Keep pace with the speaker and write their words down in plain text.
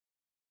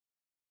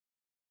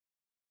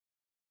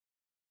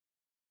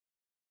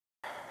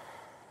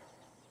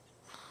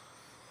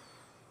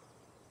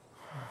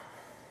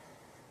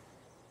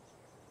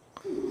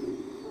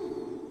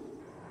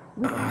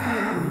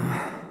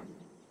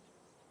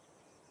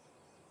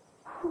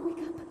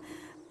Wake up.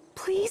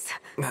 Please?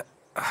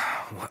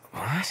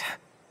 What?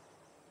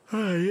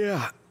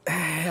 Yeah.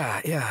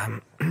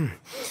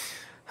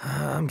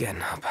 I'm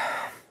getting up.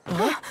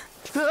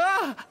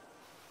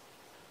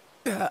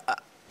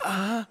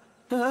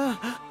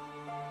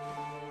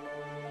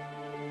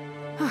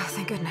 Oh,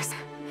 thank goodness.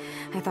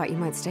 I thought you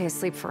might stay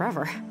asleep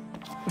forever.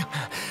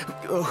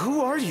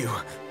 Who are you?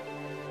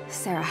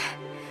 Sarah,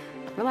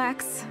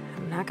 relax.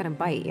 I'm not gonna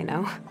bite, you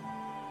know?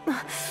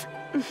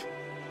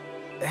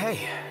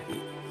 Hey,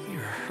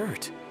 you're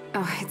hurt.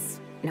 Oh, it's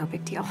no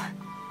big deal.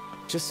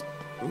 Just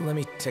let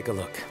me take a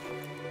look.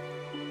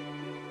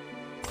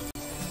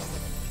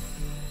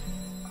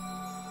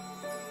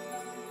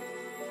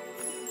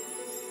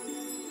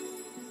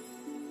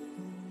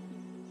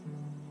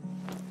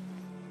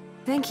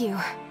 Thank you.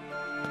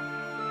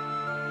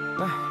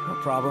 No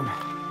problem.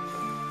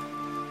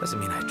 Doesn't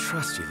mean I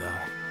trust you,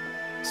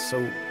 though. So,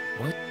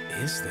 what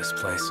is this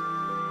place?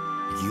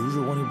 You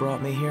the one who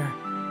brought me here?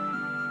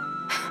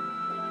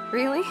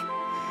 Really?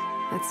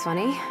 That's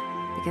funny,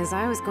 because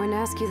I was going to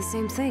ask you the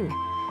same thing.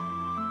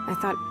 I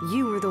thought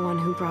you were the one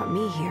who brought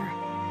me here.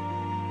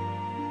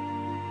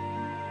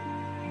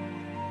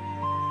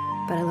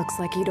 But it looks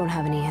like you don't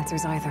have any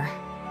answers either.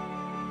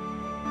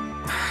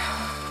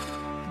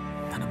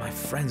 None of my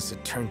friends to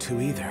turn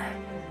to either.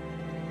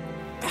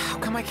 How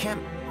come I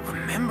can't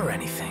remember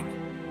anything?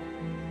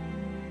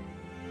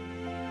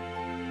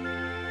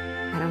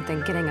 I don't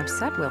think getting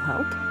upset will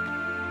help.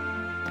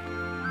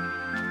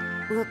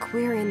 Look,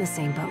 we're in the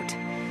same boat.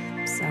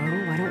 So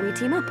why don't we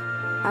team up?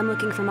 I'm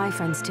looking for my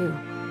friends too.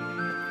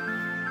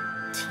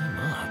 Team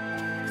up?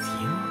 With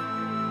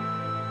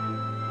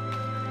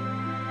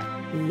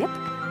you? Yep.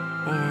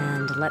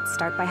 And let's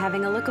start by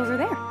having a look over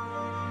there.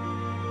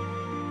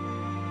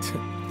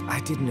 I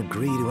didn't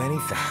agree to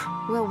anything.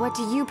 Well, what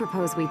do you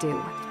propose we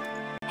do?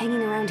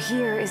 Hanging around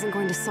here isn't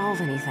going to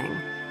solve anything.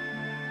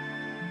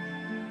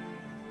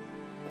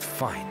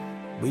 Fine.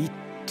 We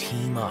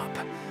team up.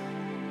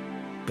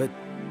 But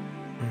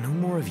no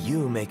more of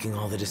you making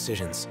all the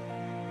decisions.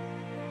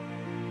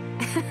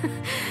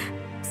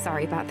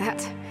 Sorry about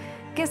that.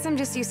 Guess I'm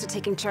just used to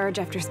taking charge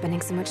after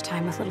spending so much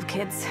time with little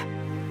kids.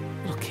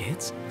 Little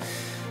kids?